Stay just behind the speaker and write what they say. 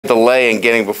delay in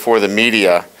getting before the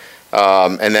media,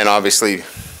 and then obviously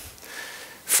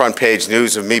front page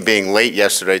news of me being late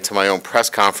yesterday to my own press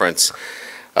conference.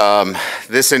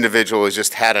 This individual has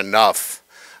just had enough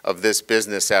of this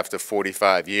business after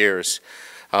 45 years.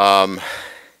 And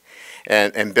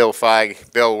Bill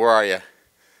Feig, Bill, where are you?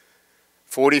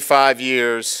 45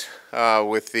 years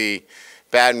with the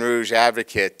Baton Rouge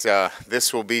Advocate.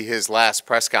 This will be his last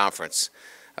press conference.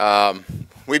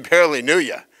 We barely knew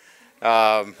you.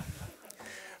 But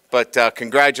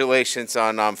congratulations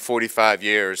on 45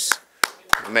 years.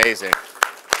 Amazing.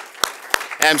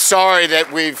 And I'm sorry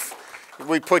that we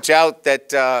put you out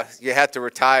that you had to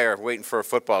retire waiting for a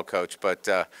football coach, but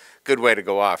good way to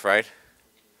go off, right?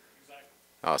 Exactly.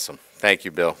 Awesome. Thank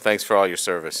you, Bill. Thanks for all your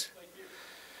service.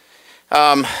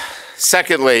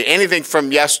 Secondly, anything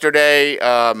from yesterday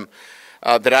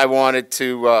that I wanted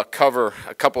to cover?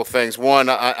 A couple of things. One,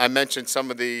 I mentioned some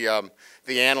of the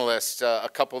analysts, a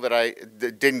couple that I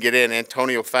didn't get in.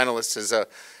 Antonio Fenelus is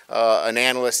an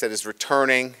analyst that is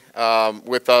returning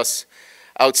with us.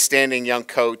 Outstanding young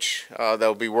coach that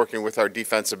will be working with our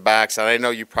defensive backs. And I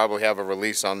know you probably have a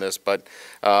release on this, but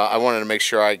I wanted to make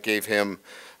sure I gave him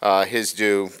his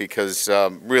due because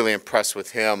really impressed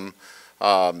with him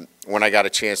when I got a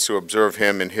chance to observe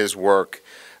him and his work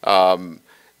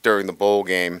during the bowl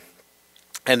game.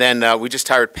 And then we just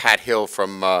hired Pat Hill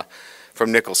from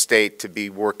Nicholls State to be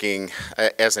working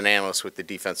as an analyst with the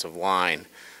defensive line.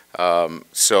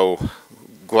 So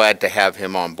glad to have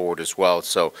him on board as well.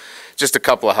 So just a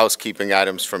couple of housekeeping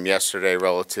items from yesterday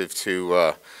relative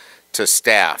to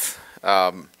staff.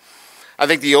 I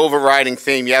think the overriding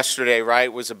theme yesterday,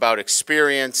 right, was about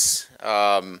experience.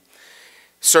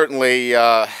 Certainly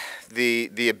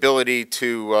the ability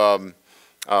to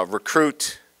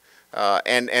recruit,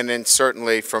 and then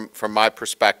certainly from my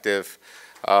perspective,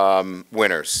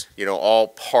 winners, you know, all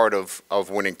part of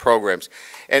winning programs.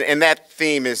 And that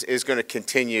theme is going to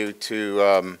continue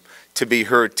to be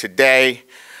heard today.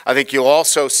 I think you'll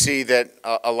also see that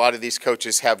a lot of these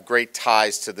coaches have great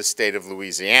ties to the state of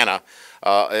Louisiana,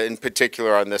 in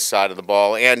particular on this side of the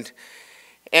ball, and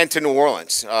to New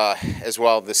Orleans as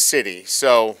well, the city.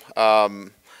 So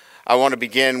I want to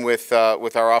begin with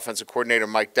our offensive coordinator,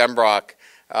 Mike Denbrock.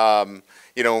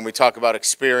 You know, when we talk about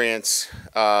experience,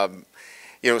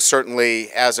 you know,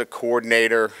 certainly as a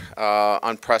coordinator,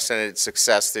 unprecedented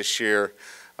success this year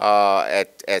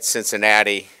at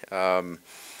Cincinnati.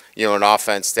 You know, an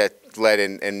offense that led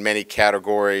in many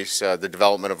categories, the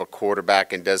development of a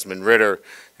quarterback in Desmond Ridder,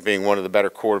 being one of the better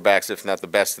quarterbacks, if not the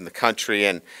best in the country,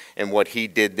 and what he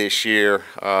did this year.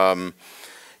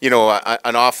 You know,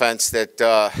 an offense that,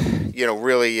 you know,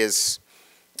 really is,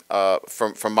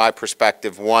 from my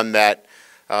perspective, one that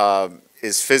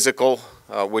is physical,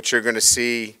 which you're going to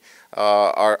see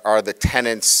are the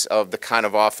tenets of the kind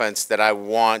of offense that I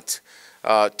want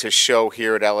to show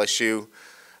here at LSU.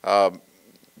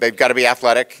 They've got to be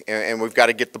athletic, and we've got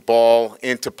to get the ball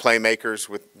into playmakers.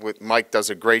 With Mike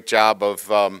does a great job of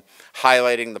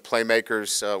highlighting the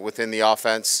playmakers within the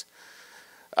offense.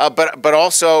 But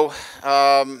also,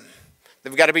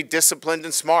 they've got to be disciplined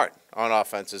and smart on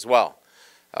offense as well.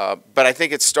 But I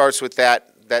think it starts with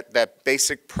that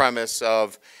basic premise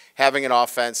of having an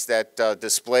offense that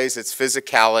displays its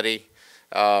physicality,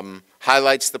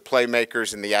 highlights the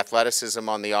playmakers and the athleticism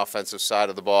on the offensive side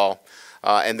of the ball,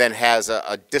 and then has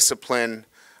a disciplined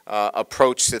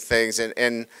approach to things,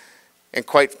 and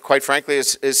quite frankly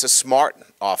is a smart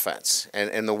offense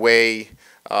and the way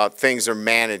things are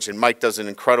managed. And Mike does an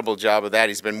incredible job of that.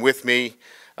 He's been with me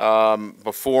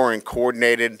before and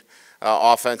coordinated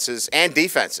offenses and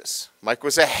defenses. Mike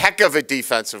was a heck of a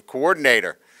defensive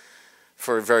coordinator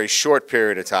for a very short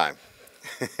period of time.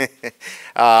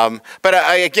 But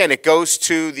again, it goes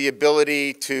to the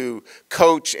ability to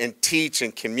coach and teach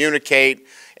and communicate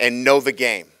and know the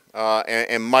game.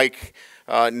 And Mike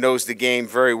knows the game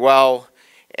very well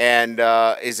and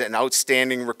is an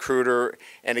outstanding recruiter.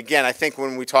 And again, I think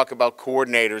when we talk about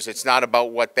coordinators, it's not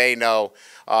about what they know.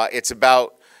 It's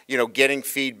about, you know, getting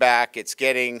feedback. It's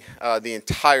getting the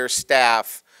entire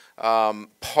staff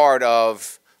part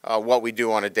of what we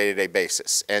do on a day-to-day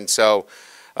basis. And so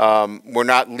we're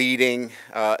not leading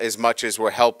as much as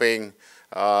we're helping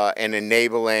and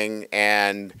enabling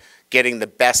and getting the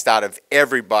best out of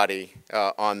everybody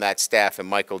on that staff, and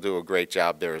Mike will do a great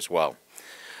job there as well.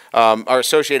 Our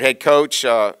associate head coach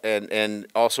and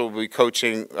also will be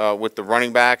coaching with the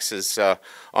running backs is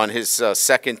on his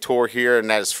second tour here, and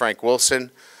that is Frank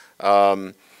Wilson.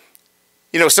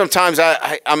 You know, sometimes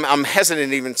I'm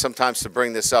hesitant even sometimes to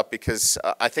bring this up because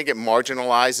I think it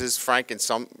marginalizes Frank in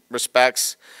some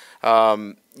respects.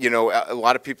 You know, a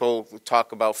lot of people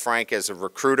talk about Frank as a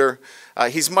recruiter.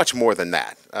 He's much more than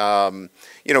that.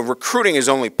 You know, recruiting is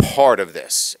only part of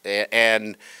this.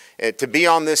 And to be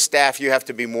on this staff, you have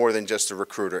to be more than just a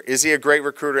recruiter. Is he a great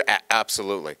recruiter?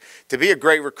 Absolutely. To be a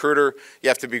great recruiter, you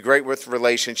have to be great with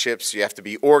relationships. You have to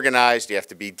be organized. You have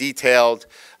to be detailed.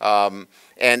 And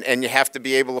you have to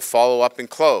be able to follow up and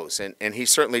close. And he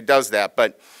certainly does that.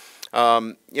 But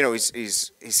you know,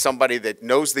 he's somebody that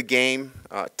knows the game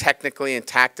technically and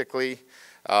tactically.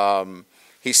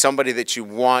 He's somebody that you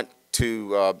want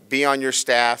to be on your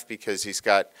staff because he's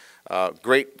got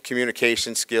great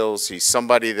communication skills. He's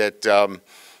somebody that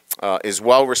is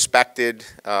well respected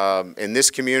in this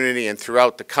community and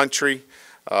throughout the country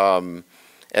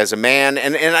as a man.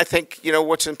 And I think, you know,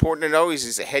 what's important to know is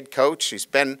he's a head coach.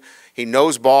 He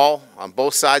knows ball on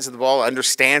both sides of the ball,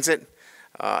 understands it.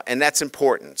 And that's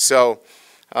important. So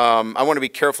I want to be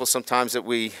careful sometimes that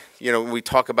we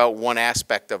talk about one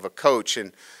aspect of a coach,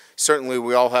 and certainly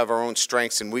we all have our own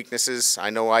strengths and weaknesses.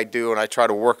 I know I do, and I try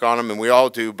to work on them, and we all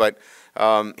do. But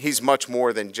he's much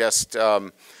more than just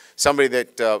somebody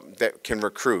that can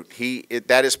recruit.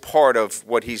 That is part of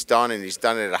what he's done, and he's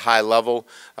done it at a high level.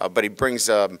 But he brings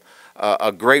a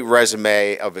great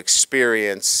resume of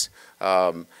experience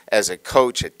as a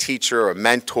coach, a teacher, a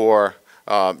mentor.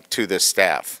 To the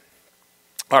staff.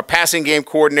 Our passing game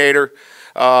coordinator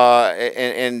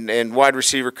and wide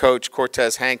receiver coach,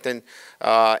 Cortez Hankton.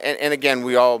 And again,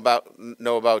 we all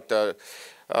know about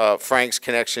Frank's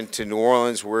connection to New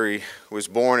Orleans, where he was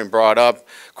born and brought up.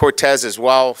 Cortez as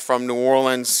well from New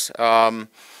Orleans. You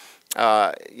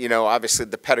know, obviously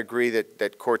the pedigree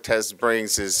that Cortez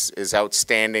brings is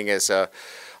outstanding as a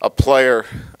player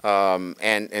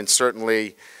and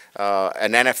certainly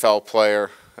an NFL player.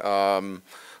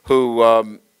 Who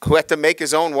had to make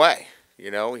his own way. You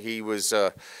know, he was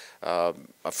a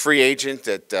free agent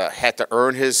that had to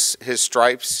earn his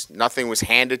stripes. Nothing was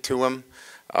handed to him,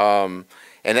 and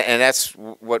that's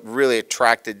what really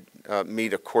attracted me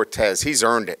to Cortez. He's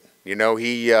earned it. You know,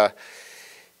 he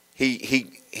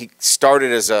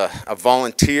started as a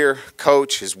volunteer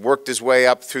coach. Has worked his way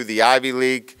up through the Ivy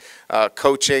League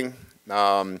coaching,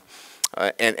 and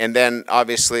then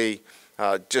obviously.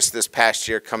 Just this past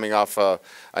year coming off a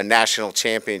national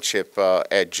championship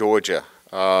at Georgia.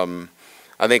 I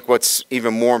think what's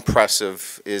even more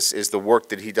impressive is the work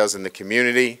that he does in the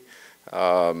community,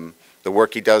 the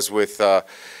work he does with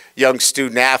young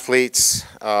student athletes,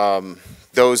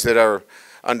 those that are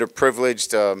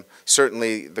underprivileged,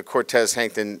 certainly the Cortez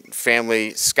Hankton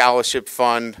Family Scholarship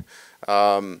Fund.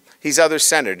 He's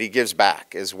other-centered. He gives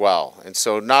back as well. And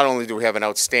so not only do we have an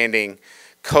outstanding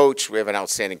coach, we have an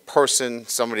outstanding person,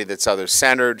 somebody that's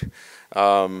other-centered.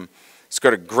 He's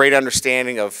got a great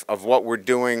understanding of what we're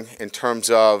doing in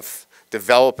terms of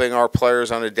developing our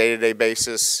players on a day-to-day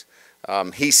basis.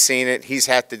 He's seen it. He's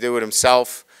had to do it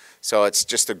himself. So it's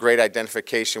just a great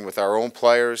identification with our own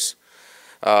players.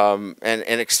 And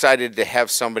excited to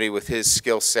have somebody with his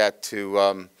skill set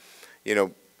to,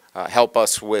 help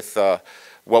us with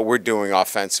what we're doing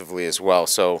offensively as well.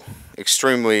 So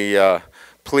extremely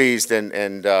pleased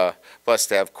and blessed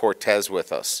to have Cortez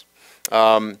with us.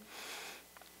 On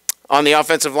the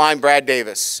offensive line, Brad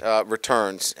Davis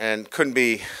returns, and couldn't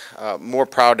be more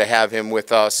proud to have him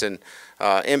with us. And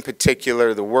in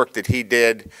particular, the work that he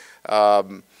did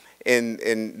in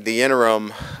the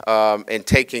interim in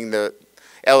taking the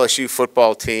LSU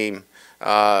football team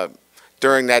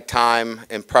during that time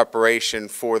in preparation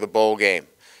for the bowl game.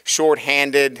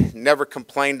 Short-handed, never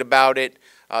complained about it,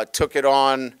 took it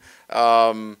on.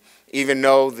 Even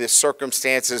though the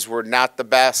circumstances were not the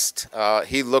best,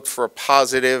 he looked for a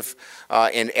positive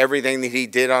in everything that he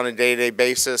did on a day-to-day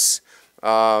basis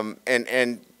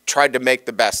and tried to make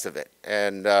the best of it.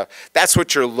 And that's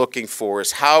what you're looking for,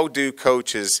 is how do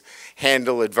coaches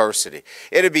handle adversity?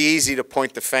 It'd be easy to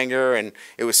point the finger and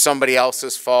it was somebody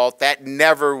else's fault. That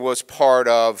never was part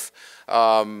of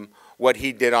what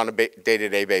he did on a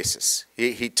day-to-day basis.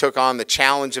 He took on the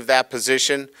challenge of that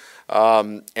position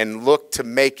and looked to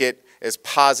make it as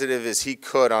positive as he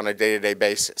could on a day-to-day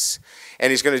basis. And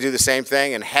he's going to do the same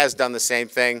thing and has done the same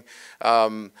thing,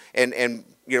 and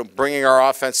bringing our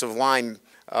offensive line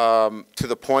to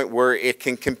the point where it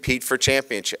can compete for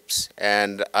championships.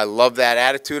 And I love that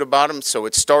attitude about him. So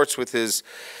it starts with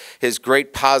his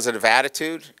great positive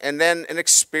attitude, and then an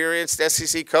experienced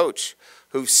SEC coach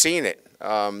who's seen it,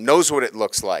 knows what it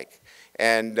looks like,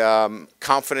 and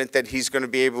confident that he's going to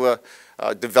be able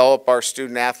to develop our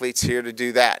student athletes here to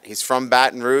do that. He's from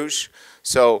Baton Rouge.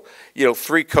 So,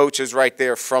 3 coaches right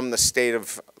there from the state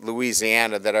of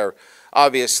Louisiana that are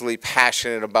obviously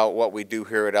passionate about what we do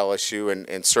here at LSU,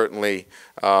 and certainly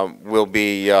will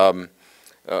be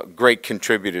great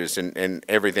contributors in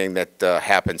everything that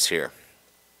happens here.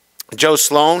 Joe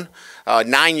Sloan,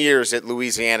 9 years at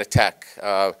Louisiana Tech,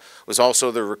 was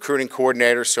also the recruiting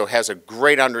coordinator, so has a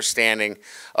great understanding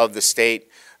of the state.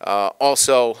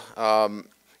 Also,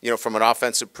 from an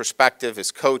offensive perspective,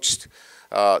 has coached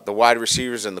the wide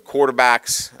receivers and the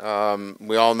quarterbacks.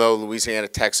 We all know Louisiana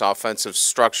Tech's offensive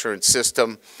structure and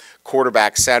system,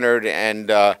 quarterback-centered,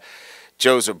 and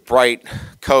Joe's a bright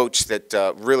coach that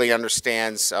really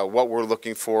understands what we're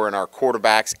looking for in our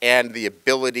quarterbacks and the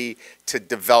ability to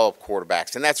develop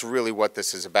quarterbacks. And that's really what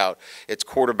this is about. It's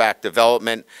quarterback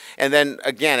development. And then,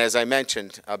 again, as I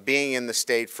mentioned, being in the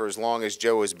state for as long as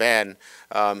Joe has been,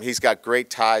 he's got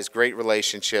great ties, great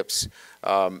relationships,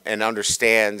 and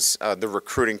understands the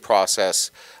recruiting process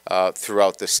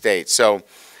throughout the state. So,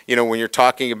 when you're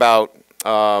talking about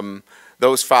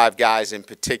those 5 guys in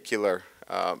particular,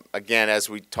 again, as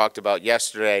we talked about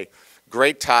yesterday,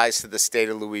 great ties to the state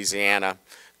of Louisiana,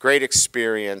 great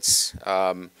experience,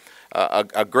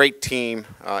 a great team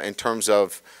in terms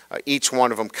of each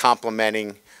one of them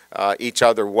complementing each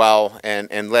other well,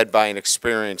 and led by an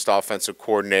experienced offensive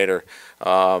coordinator.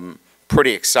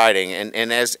 Pretty exciting.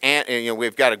 And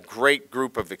we've got a great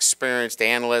group of experienced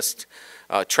analysts.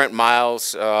 Trent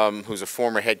Miles, who's a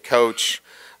former head coach,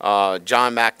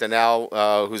 John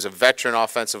McDonnell, who's a veteran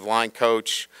offensive line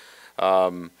coach,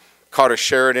 Carter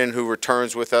Sheridan, who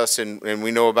returns with us, and we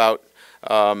know about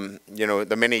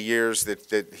the many years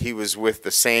that he was with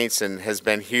the Saints and has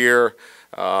been here.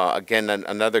 Again,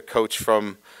 another coach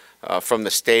from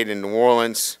the state in New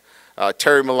Orleans.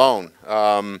 Terry Malone,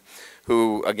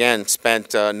 who, again,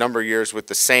 spent a number of years with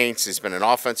the Saints. He's been an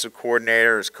offensive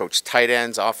coordinator, has coached tight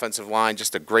ends, offensive line,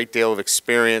 just a great deal of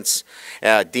experience.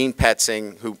 Dean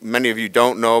Petzing, who many of you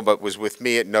don't know but was with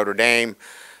me at Notre Dame,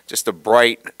 just a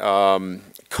bright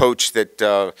coach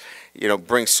that,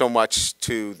 brings so much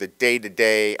to the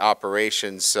day-to-day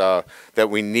operations that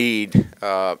we need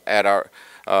at our,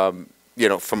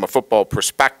 from a football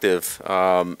perspective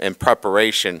and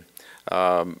preparation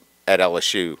at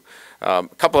LSU. A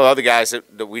couple of other guys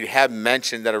that we have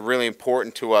mentioned that are really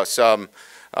important to us.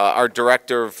 Our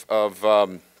director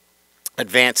of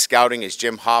advanced scouting is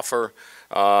Jim Hoffer.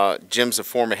 Jim's a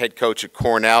former head coach at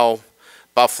Cornell,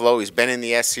 Buffalo. He's been in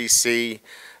the SEC.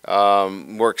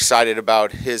 We're excited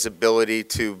about his ability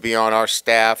to be on our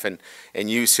staff and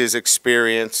use his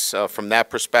experience from that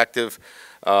perspective.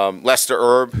 Lester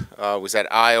Erb was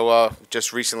at Iowa,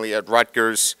 just recently at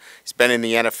Rutgers. He's been in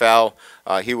the NFL.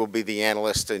 He will be the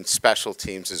analyst in special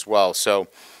teams as well. So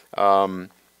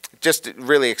just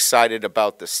really excited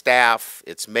about the staff,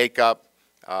 its makeup,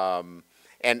 and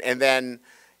then,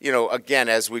 again,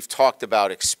 as we've talked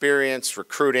about, experience,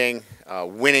 recruiting,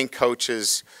 winning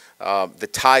coaches, the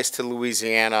ties to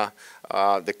Louisiana,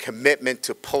 the commitment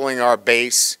to pulling our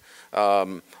base,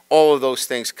 all of those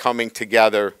things coming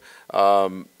together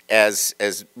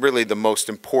as really the most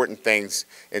important things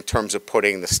in terms of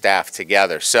putting the staff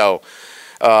together. So,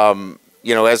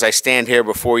 as I stand here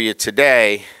before you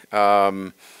today,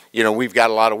 we've got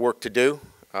a lot of work to do,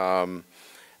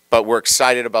 but we're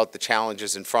excited about the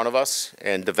challenges in front of us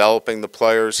and developing the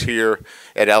players here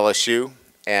at LSU,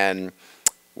 and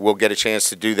we'll get a chance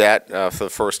to do that for the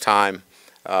first time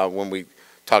when we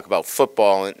talk about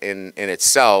football in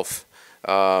itself.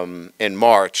 In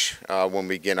March when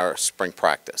we begin our spring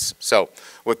practice. So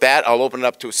with that, I'll open it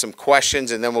up to some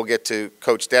questions, and then we'll get to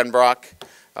Coach Denbrock.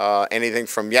 Anything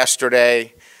from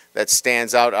yesterday that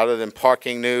stands out other than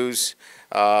parking news,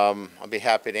 I'll be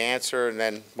happy to answer, and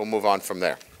then we'll move on from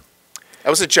there.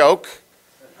 That was a joke.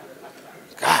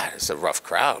 God, it's a rough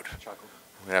crowd. I'm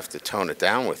going to have to tone it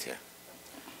down with you.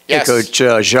 Yes. Hey,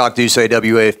 Coach, Jacques Doucet,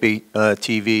 WAFB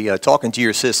TV. Talking to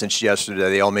your assistants yesterday,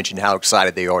 they all mentioned how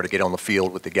excited they are to get on the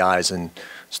field with the guys and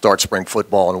start spring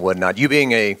football and whatnot. You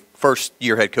being a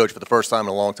first-year head coach for the first time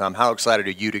in a long time, how excited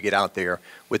are you to get out there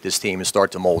with this team and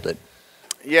start to mold it?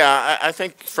 Yeah, I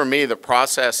think for me the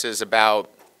process is about,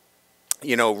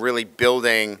 really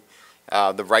building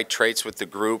the right traits with the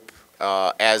group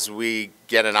as we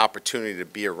get an opportunity to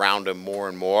be around them more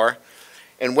and more.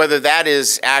 And whether that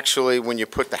is actually when you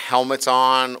put the helmets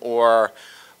on, or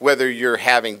whether you're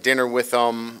having dinner with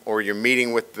them, or you're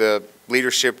meeting with the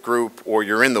leadership group, or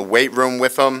you're in the weight room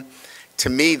with them, to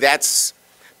me that's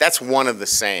one of the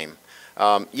same.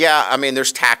 Yeah, I mean,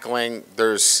 there's tackling,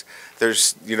 there's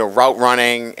route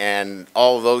running, and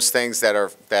all of those things that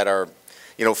are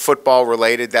football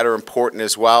related that are important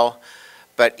as well.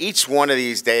 But each one of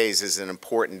these days is an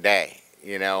important day.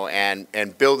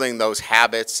 and building those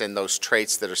habits and those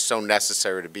traits that are so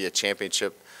necessary to be a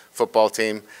championship football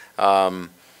team.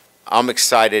 I'm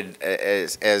excited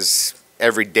as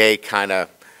every day kind of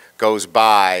goes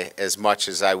by as much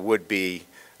as I would be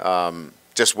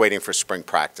just waiting for spring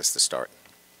practice to start.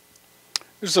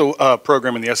 There's a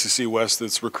program in the SEC West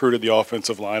that's recruited the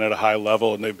offensive line at a high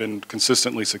level, and they've been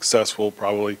consistently successful,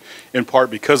 probably in part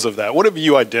because of that. What have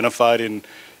you identified in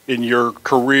your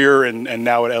career and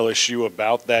now at LSU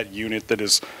about that unit that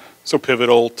is so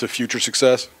pivotal to future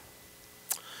success?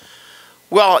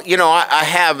 Well, I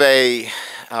have a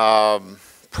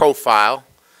profile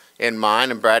in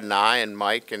mind, and Brad and I and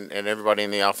Mike and everybody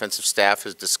in the offensive staff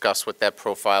has discussed what that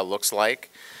profile looks like.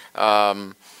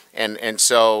 And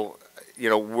so,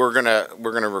 we're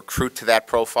gonna recruit to that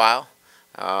profile,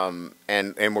 and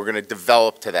we're gonna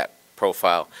develop to that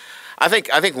profile. I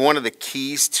think one of the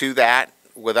keys to that,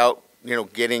 without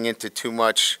getting into too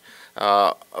much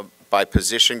by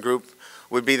position group,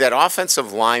 would be that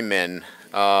offensive linemen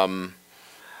can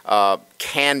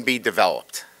be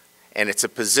developed, and it's a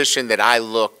position that I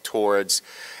look towards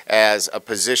as a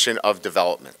position of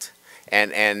development,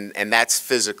 and that's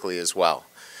physically as well.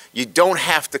 You don't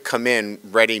have to come in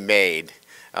ready-made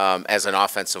as an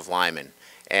offensive lineman,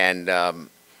 and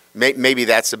maybe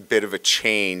that's a bit of a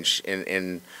change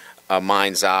in a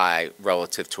mind's eye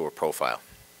relative to a profile.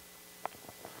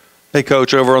 Hey,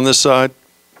 Coach, over on this side,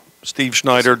 Steve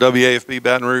Schneider, WAFB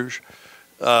Baton Rouge.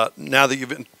 Now that you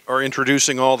are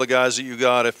introducing all the guys that you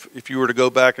got, if you were to go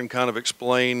back and kind of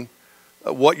explain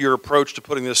what your approach to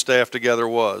putting this staff together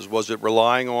was it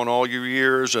relying on all your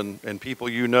years and people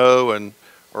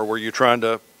or were you trying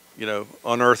to,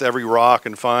 unearth every rock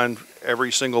and find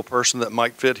every single person that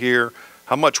might fit here?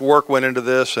 How much work went into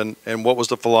this, and what was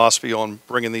the philosophy on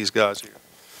bringing these guys here?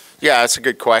 Yeah, that's a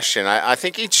good question. I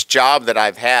think each job that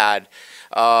I've had,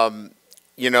 when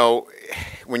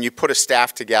you put a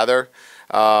staff together,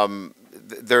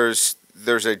 there's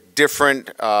a different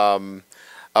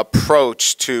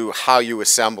approach to how you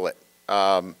assemble it.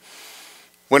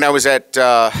 When I was at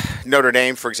Notre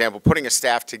Dame, for example, putting a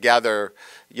staff together,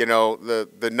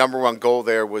 the number one goal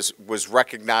there was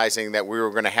recognizing that we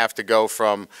were going to have to go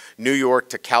from New York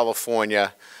to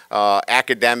California.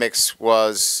 Academics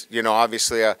was,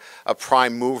 obviously a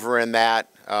prime mover in that.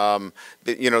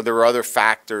 There were other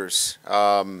factors.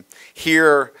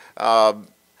 Here,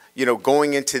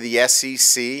 going into the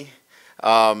SEC,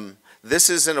 this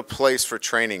isn't a place for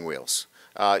training wheels.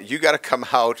 You got to come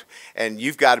out and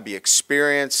you've got to be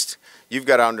experienced. You've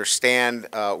got to understand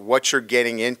what you're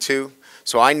getting into.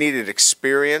 So I needed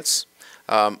experience.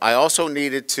 I also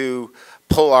needed to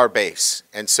pull our base.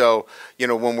 And so,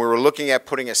 when we were looking at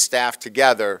putting a staff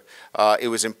together, it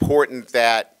was important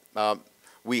that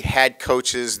we had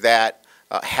coaches that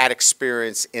had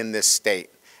experience in this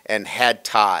state and had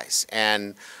ties,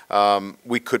 and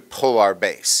we could pull our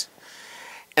base.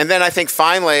 And then I think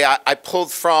finally I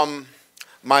pulled from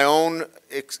my own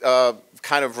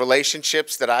kind of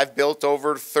relationships that I've built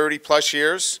over 30 plus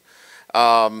years.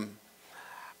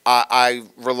 I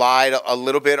relied a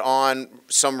little bit on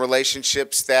some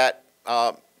relationships that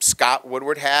Scott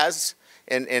Woodward has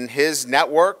in his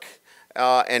network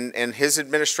and his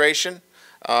administration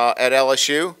at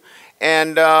LSU.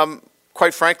 And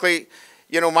quite frankly,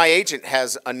 my agent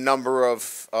has a number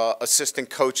of assistant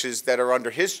coaches that are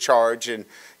under his charge and,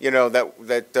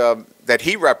 that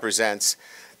he represents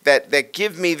that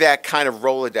give me that kind of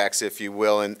Rolodex, if you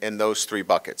will, in those three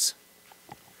buckets.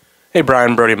 Hey,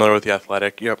 Brian, Brody Miller with The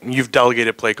Athletic. You've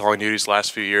delegated play calling duties the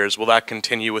last few years. Will that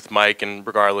continue with Mike? And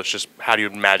regardless, just how do you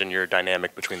imagine your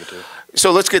dynamic between the two?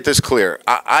 So let's get this clear.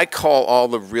 I call all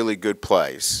the really good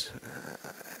plays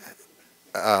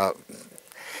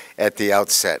at the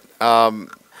outset.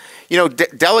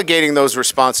 Delegating those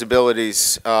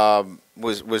responsibilities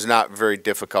was not very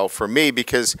difficult for me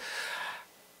because,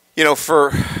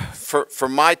 for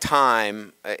my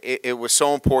time, it was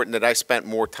so important that I spent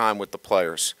more time with the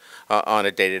players on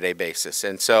a day-to-day basis.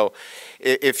 And so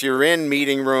if you're in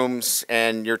meeting rooms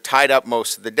and you're tied up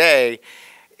most of the day,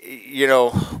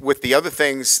 with the other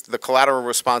things, the collateral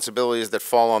responsibilities that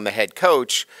fall on the head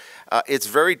coach, it's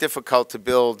very difficult to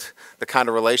build the kind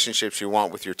of relationships you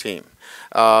want with your team.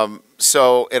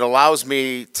 So it allows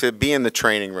me to be in the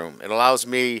training room. It allows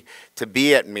me to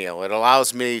be at meal. It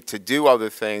allows me to do other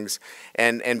things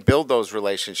and build those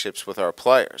relationships with our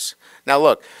players. Now,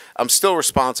 look, I'm still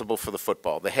responsible for the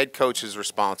football. The head coach is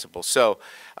responsible. So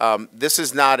this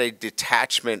is not a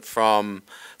detachment from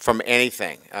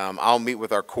anything. I'll meet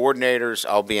with our coordinators.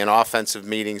 I'll be in offensive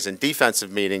meetings and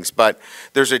defensive meetings. But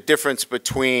there's a difference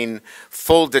between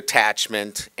full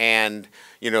detachment and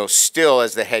still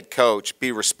as the head coach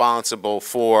be responsible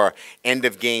for end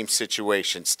of game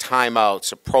situations,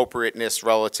 timeouts, appropriateness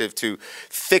relative to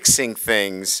fixing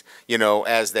things,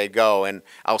 as they go, and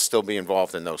I'll still be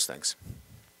involved in those things.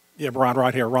 Yeah, Brian,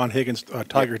 right here. Ron Higgins,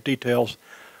 Tiger Details.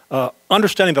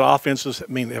 Understanding that offenses,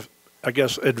 have, I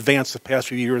guess, advanced the past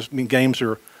few years. Games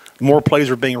are, more plays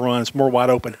are being run. It's more wide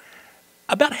open.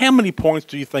 About how many points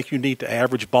do you think you need to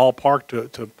average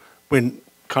ballpark to win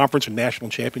conference and national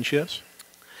championships?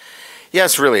 Yeah,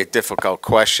 it's really a difficult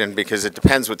question because it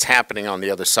depends what's happening on the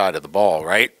other side of the ball,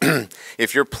 right?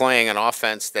 If you're playing an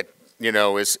offense that,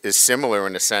 is similar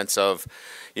in the sense of,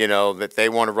 that they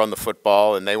want to run the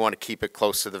football and they want to keep it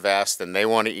close to the vest and they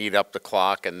want to eat up the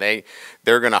clock and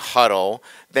they're going to huddle,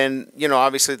 then,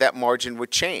 obviously that margin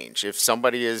would change. If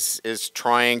somebody is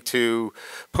trying to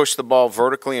push the ball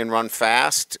vertically and run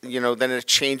fast, then it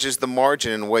changes the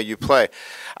margin in the way you play.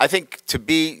 I think to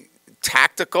be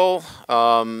tactical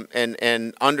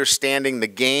and understanding the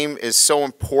game is so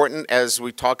important as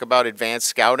we talk about advanced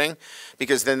scouting,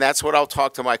 because then that's what I'll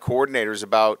talk to my coordinators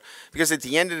about, because at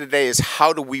the end of the day is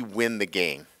how do we win the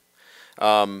game?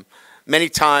 Many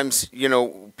times,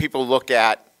 people look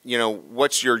at,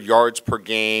 what's your yards per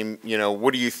game,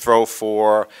 what do you throw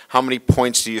for, how many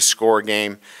points do you score a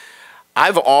game?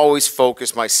 I've always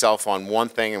focused myself on one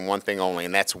thing and one thing only,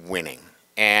 and that's winning.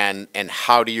 And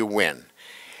how do you win?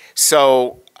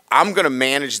 So I'm going to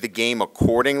manage the game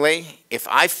accordingly. If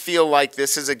I feel like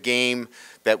this is a game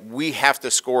that we have to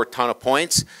score a ton of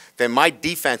points, then my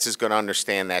defense is going to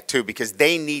understand that too, because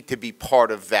they need to be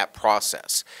part of that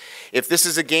process. If this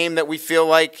is a game that we feel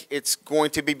like it's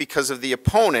going to be because of the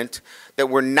opponent, that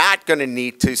we're not going to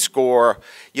need to score,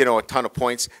 a ton of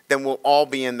points, then we'll all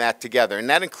be in that together. And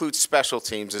that includes special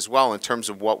teams as well in terms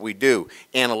of what we do.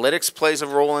 Analytics plays a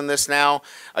role in this now.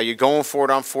 Are you going for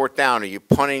it on fourth down? Are you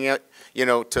punting it,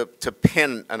 to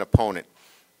pin an opponent?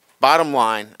 Bottom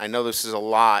line, I know this is a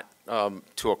lot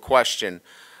to a question,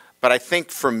 but I think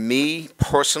for me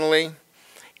personally,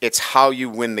 it's how you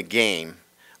win the game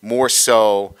more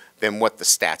so than what the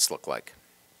stats look like.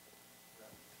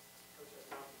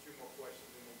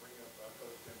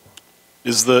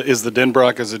 Is the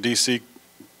Denbrock as a DC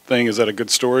thing, is that a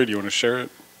good story? Do you want to share it?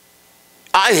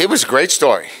 It was a great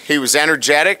story. He was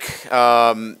energetic.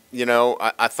 I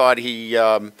thought he,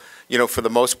 for the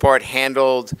most part,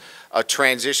 handled a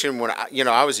transition when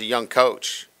I was a young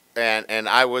coach and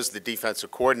I was the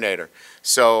defensive coordinator.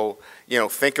 So,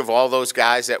 think of all those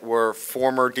guys that were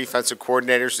former defensive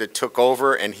coordinators that took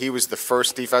over, and he was the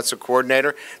first defensive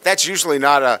coordinator. That's usually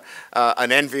not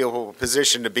an enviable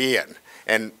position to be in,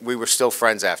 and we were still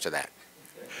friends after that.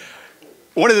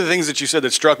 One of the things that you said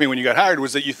that struck me when you got hired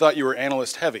was that you thought you were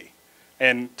analyst heavy.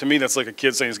 And to me, that's like a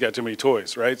kid saying he's got too many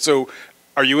toys, right? So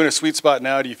are you in a sweet spot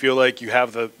now? Do you feel like you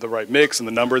have the right mix and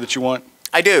the number that you want?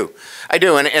 I do.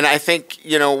 And I think,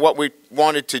 what we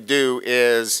wanted to do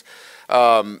is,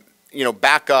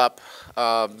 back up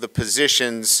the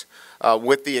positions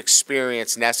with the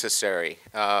experience necessary.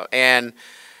 And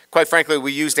quite frankly,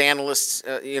 we used analysts,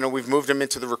 we've moved them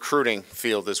into the recruiting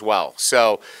field as well.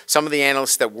 So some of the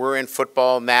analysts that were in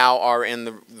football now are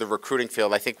in the recruiting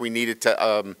field. I think we needed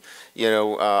to,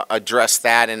 address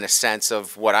that in a sense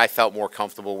of what I felt more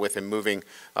comfortable with in moving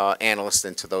analysts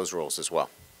into those roles as well.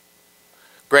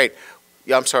 Great.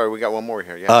 Yeah, I'm sorry, we got one more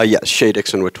here. Yeah. Yes, Shay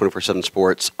Dixon with 24/7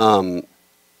 Sports. Kind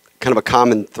of a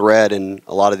common thread in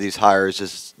a lot of these hires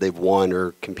is they've won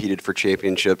or competed for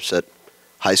championships at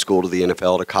high school to the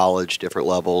NFL to college, different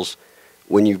levels.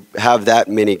 When you have that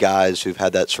many guys who've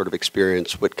had that sort of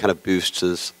experience, what kind of boosts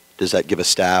does that give a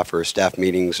staff or staff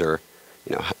meetings or,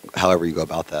 however you go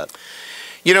about that?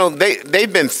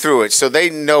 They've been through it, so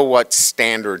they know what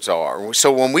standards are.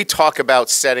 So when we talk about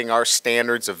setting our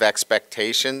standards of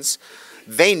expectations,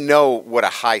 they know what a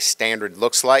high standard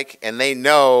looks like, and they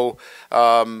know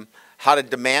how to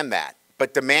demand that,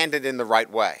 but demand it in the right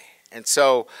way. And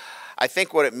so I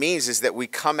think what it means is that we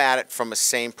come at it from a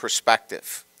same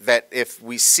perspective, that if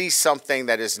we see something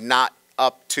that is not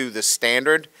up to the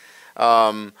standard,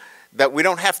 that we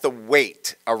don't have to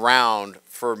wait around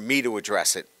for me to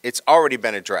address it. It's already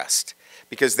been addressed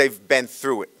because they've been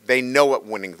through it. They know what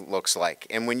winning looks like.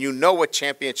 And when you know what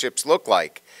championships look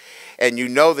like and you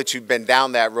know that you've been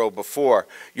down that road before,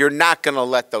 you're not going to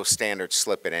let those standards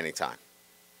slip at any time.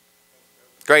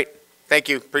 Great. Thank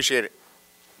you. Appreciate it.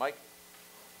 Mike?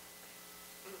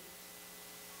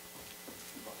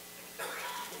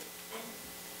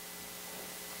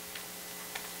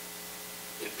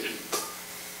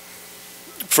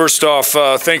 First off,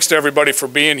 thanks to everybody for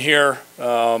being here.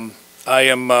 I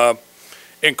am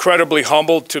incredibly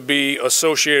humbled to be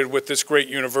associated with this great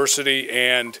university,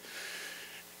 and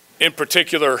in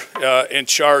particular in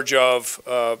charge of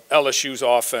LSU's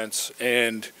offense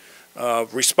and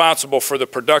responsible for the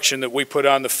production that we put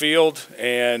on the field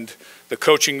and the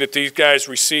coaching that these guys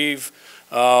receive.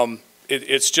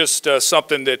 It's just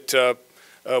something that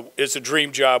is a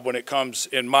dream job when it comes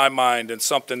in my mind, and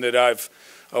something that I've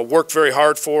worked very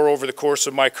hard for over the course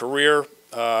of my career.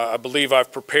 I believe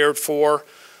I've prepared for,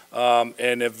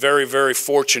 and am very, very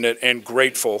fortunate and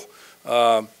grateful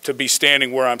to be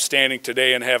standing where I'm standing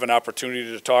today and have an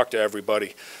opportunity to talk to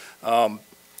everybody.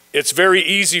 It's very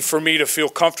easy for me to feel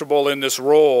comfortable in this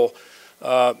role,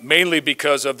 mainly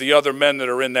because of the other men that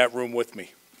are in that room with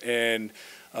me. And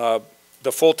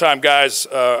the full-time guys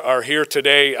are here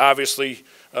today. Obviously,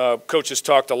 Coach has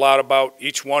talked a lot about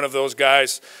each one of those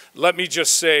guys. Let me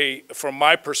just say, from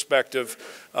my perspective,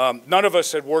 none of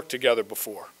us had worked together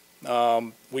before.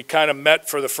 We kind of met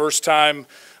for the first time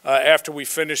after we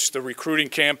finished the recruiting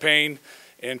campaign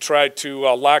and tried to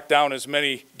lock down as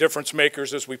many difference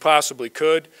makers as we possibly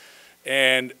could.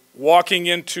 And walking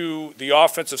into the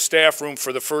offensive staff room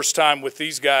for the first time with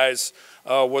these guys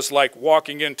was like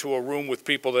walking into a room with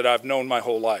people that I've known my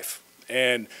whole life.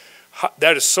 And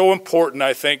that is so important,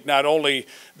 I think, not only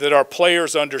that our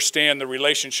players understand the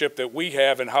relationship that we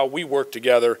have and how we work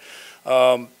together,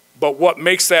 but what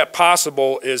makes that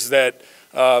possible is that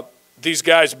these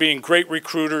guys being great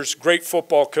recruiters, great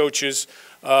football coaches,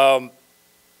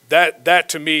 that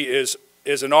to me is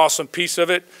an awesome piece of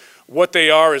it. What they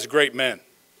are is great men.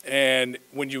 And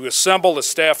when you assemble a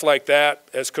staff like that,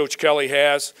 as Coach Kelly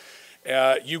has,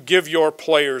 you give your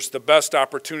players the best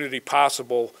opportunity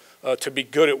possible to be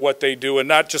good at what they do, and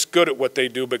not just good at what they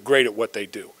do, but great at what they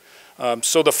do.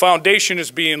 So the foundation is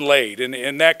being laid,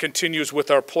 and that continues with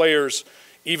our players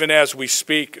even as we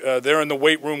speak. They're in the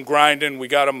weight room grinding. We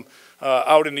got them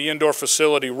out in the indoor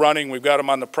facility running. We've got them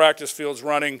on the practice fields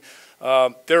running.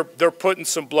 They're putting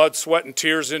some blood, sweat, and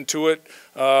tears into it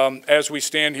as we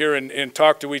stand here and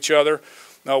talk to each other.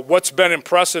 Now, what's been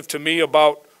impressive to me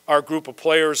about our group of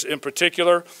players in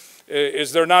particular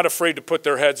is they're not afraid to put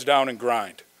their heads down and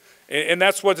grind. And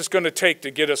that's what it's going to take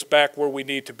to get us back where we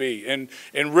need to be, and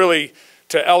really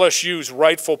to LSU's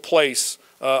rightful place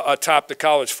atop the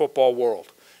college football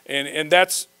world. And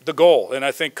that's the goal. And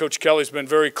I think Coach Kelly's been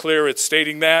very clear at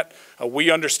stating that. We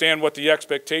understand what the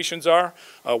expectations are.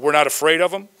 We're not afraid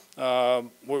of them.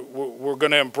 We're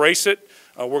going to embrace it.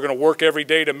 We're going to work every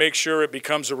day to make sure it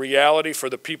becomes a reality for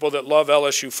the people that love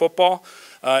LSU football.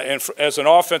 And as an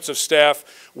offensive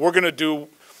staff, we're going to do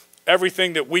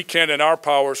everything that we can in our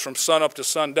powers from sun up to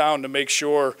sundown to make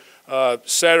sure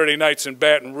Saturday nights in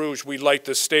Baton Rouge we light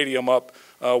this stadium up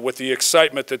with the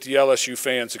excitement that the LSU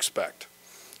fans expect.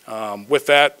 With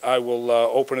that, I will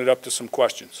open it up to some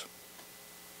questions.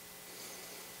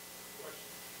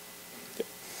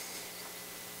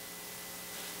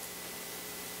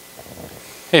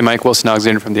 Hey, Mike, Wilson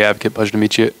Alexander from The Advocate. Pleasure to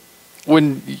meet you.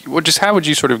 How would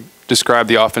you sort of describe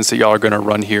the offense that y'all are going to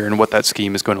run here and what that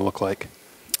scheme is going to look like?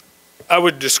 I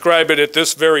would describe it at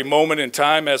this very moment in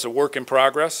time as a work in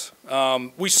progress.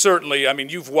 We certainly, I mean,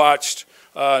 you've watched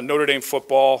Notre Dame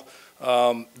football.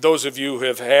 Those of you who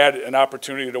have had an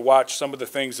opportunity to watch some of the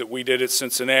things that we did at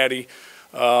Cincinnati,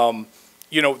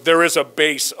 you know, there is a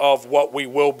base of what we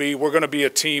will be. We're going to be a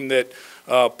team that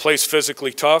plays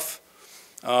physically tough,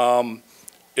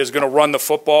 is going to run the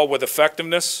football with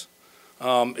effectiveness,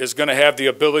 is going to have the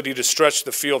ability to stretch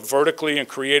the field vertically and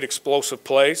create explosive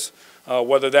plays,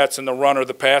 whether that's in the run or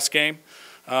the pass game.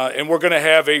 And we're going to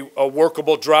have a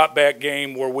workable drop-back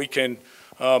game where we can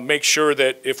make sure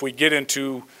that if we get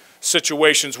into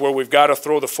situations where we've got to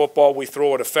throw the football, we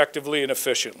throw it effectively and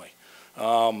efficiently.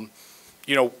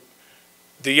 You know,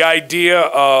 the idea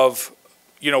of,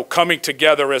 you know, coming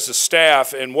together as a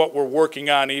staff and what we're working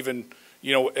on even,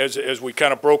 you know, as we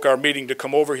kind of broke our meeting to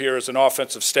come over here as an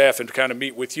offensive staff and to kind of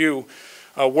meet with you,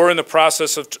 we're in the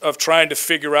process of trying to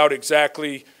figure out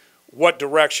exactly what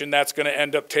direction that's going to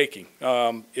end up taking.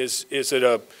 Is it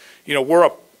a, you know,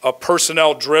 we're a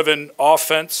personnel-driven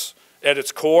offense at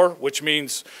its core, which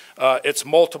means it's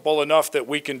multiple enough that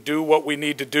we can do what we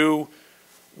need to do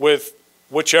with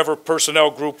whichever personnel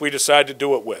group we decide to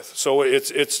do it with. So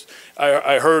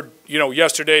I heard, you know,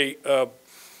 yesterday,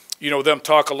 you know, them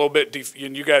talk a little bit,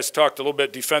 and you guys talked a little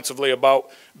bit defensively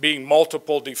about being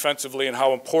multiple defensively and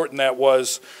how important that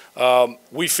was.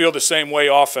 We feel the same way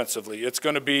offensively. It's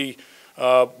going to be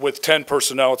with 10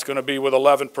 personnel. It's going to be with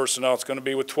 11 personnel. It's going to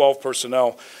be with 12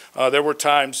 personnel. There were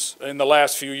times in the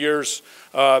last few years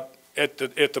at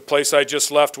the place I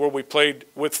just left where we played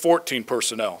with 14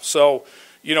 personnel. So,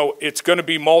 you know, it's going to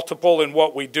be multiple in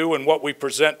what we do and what we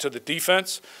present to the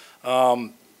defense.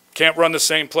 can't run the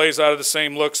same plays out of the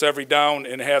same looks every down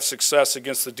and have success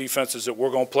against the defenses that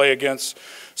we're going to play against.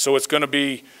 So it's going to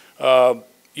be,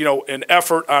 an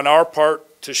effort on our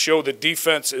part to show the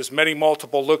defense as many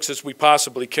multiple looks as we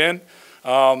possibly can,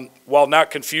 while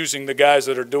not confusing the guys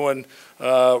that are doing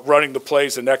running the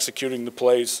plays and executing the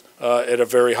plays at a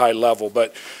very high level.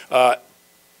 But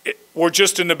we're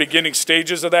just in the beginning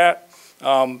stages of that.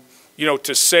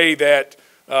 To say that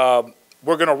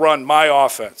we're going to run my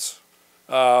offense,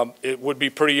 it would be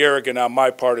pretty arrogant on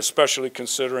my part, especially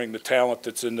considering the talent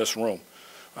that's in this room.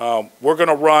 We're going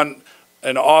to run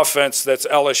an offense that's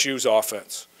LSU's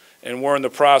offense, and we're in the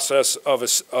process of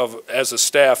as a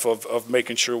staff of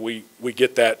making sure we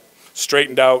get that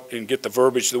straightened out and get the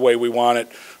verbiage the way we want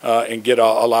it, and get a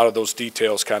lot of those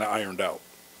details kind of ironed out.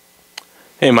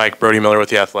 Hey, Mike, Brody Miller with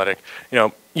The Athletic.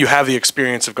 You have the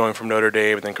experience of going from Notre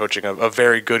Dame and then coaching a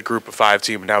very good group of 5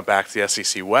 team and now back to the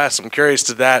SEC West. I'm curious,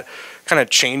 did that kind of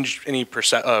change any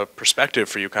perspective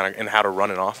for you kind of in how to run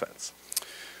an offense?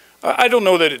 I don't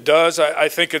know that it does. I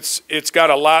think it's got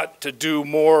a lot to do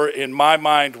more in my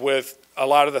mind with a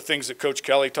lot of the things that Coach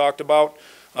Kelly talked about.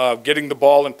 Getting the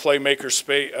ball in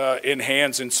playmaker in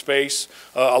hands in space,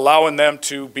 allowing them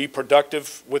to be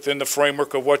productive within the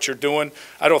framework of what you're doing.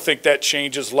 I don't think that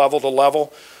changes level to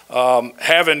level.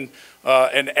 Having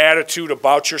an attitude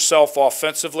about yourself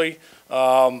offensively,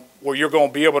 where you're going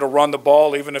to be able to run the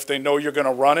ball even if they know you're going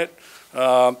to run it,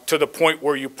 to the point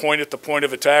where you point at the point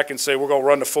of attack and say, we're going to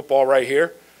run the football right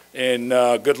here, and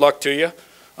good luck to you.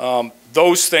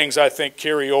 Those things, I think,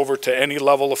 carry over to any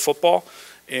level of football.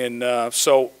 And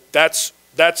so that's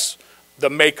the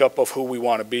makeup of who we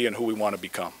want to be and who we want to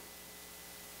become.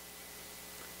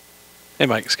 Hey,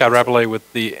 Mike. Scott Rapollet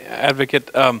with The Advocate.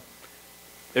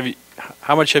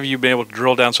 How much have you been able to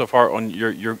drill down so far on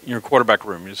your quarterback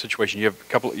room, your situation? You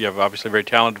have obviously a very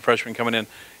talented freshman coming in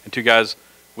and 2 guys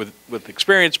with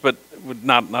experience, but with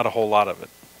not a whole lot of it.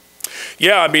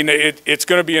 Yeah, I mean, it's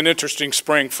going to be an interesting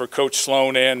spring for Coach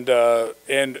Sloan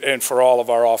and for all of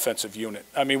our offensive unit.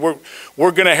 I mean,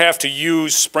 we're going to have to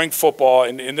use spring football,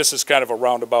 and this is kind of a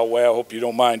roundabout way, I hope you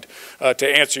don't mind, to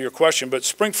answer your question, but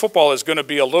spring football is going to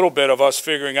be a little bit of us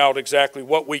figuring out exactly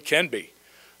what we can be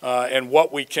and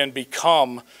what we can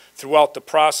become throughout the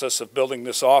process of building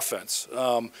this offense.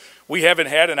 We haven't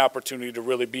had an opportunity to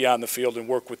really be on the field and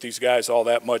work with these guys all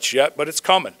that much yet, but it's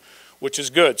coming, which is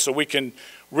good. So we can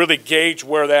really gauge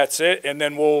where that's at, and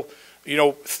then we'll,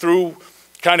 through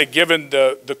kind of giving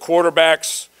the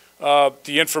quarterbacks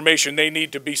the information they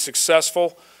need to be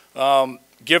successful,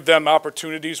 give them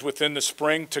opportunities within the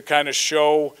spring to kind of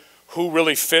show who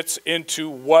really fits into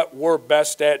what we're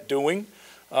best at doing,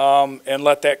 and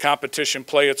let that competition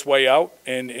play its way out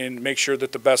and make sure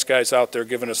that the best guys out there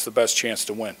giving us the best chance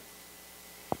to win.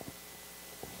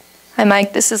 Hi,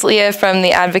 Mike. This is Leah from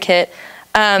The Advocate.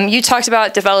 You talked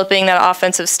about developing that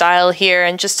offensive style here,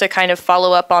 and just to kind of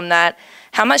follow up on that,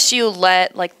 how much do you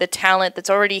let the talent that's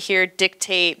already here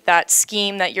dictate that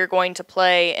scheme that you're going to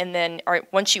play, and then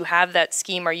once you have that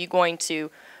scheme, are you going to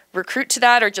recruit to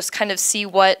that or just kind of see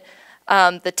what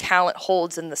the talent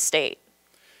holds in the state?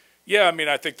 Yeah, I mean,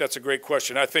 I think that's a great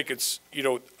question. I think it's,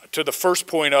 to the first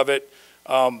point of it,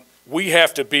 we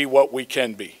have to be what we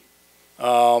can be.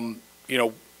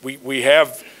 We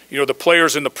have, the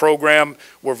players in the program.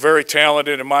 We're very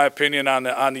talented, in my opinion,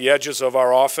 on the edges of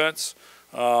our offense,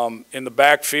 in the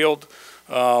backfield.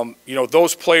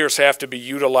 Those players have to be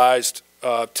utilized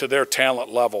to their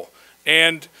talent level,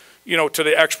 and to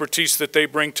the expertise that they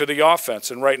bring to the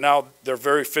offense. And right now, they're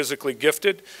very physically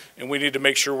gifted, and we need to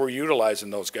make sure we're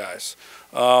utilizing those guys.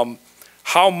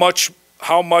 How much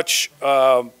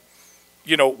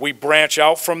we branch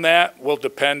out from that will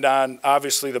depend on,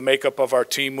 obviously, the makeup of our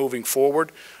team moving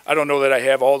forward. I don't know that I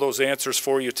have all those answers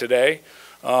for you today,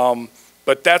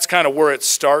 but that's kind of where it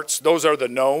starts. Those are the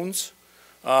knowns.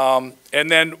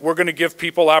 And then we're going to give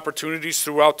people opportunities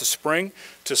throughout the spring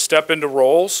to step into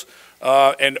roles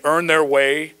and earn their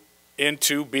way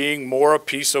into being more a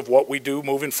piece of what we do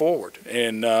moving forward.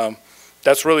 And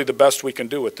that's really the best we can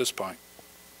do at this point.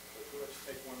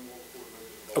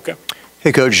 Okay.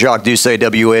 Hey, Coach, Jacques Doucet,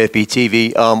 WAFB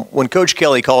TV. When Coach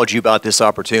Kelly called you about this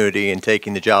opportunity and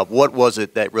taking the job, what was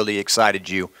it that really excited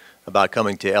you about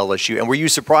coming to LSU? And were you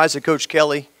surprised that Coach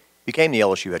Kelly became the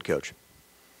LSU head coach?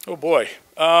 Oh, boy.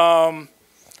 I'll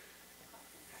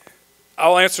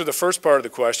answer the first part of the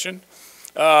question.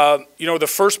 The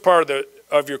first part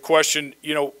of your question,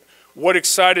 what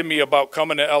excited me about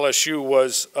coming to LSU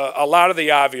was a lot of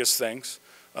the obvious things.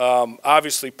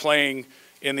 Obviously playing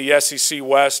in the SEC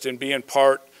West and being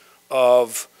part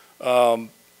of, a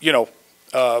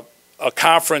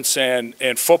conference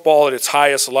and football at its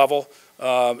highest level.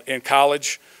 in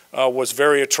college was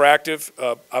very attractive.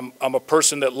 I'm a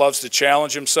person that loves to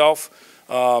challenge himself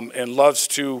and loves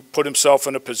to put himself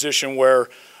in a position where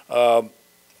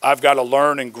I've got to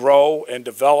learn and grow and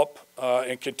develop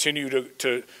and continue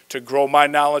to grow my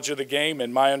knowledge of the game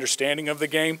and my understanding of the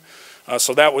game.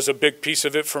 So that was a big piece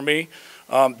of it for me.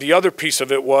 The other piece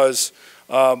of it was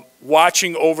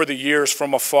watching over the years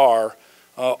from afar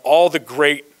all the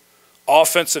great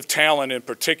offensive talent in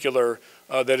particular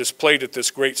that has played at this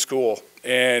great school.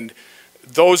 And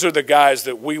those are the guys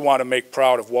that we want to make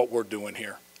proud of what we're doing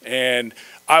here. And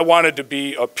I wanted to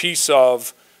be a piece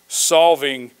of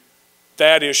solving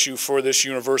that issue for this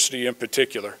university in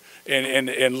particular,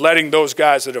 and letting those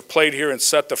guys that have played here and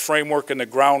set the framework and the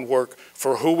groundwork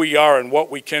for who we are and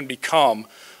what we can become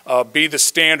be the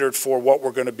standard for what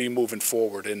we're going to be moving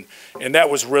forward. And that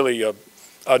was really a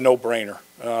no-brainer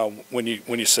when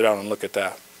you sit down and look at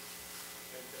that.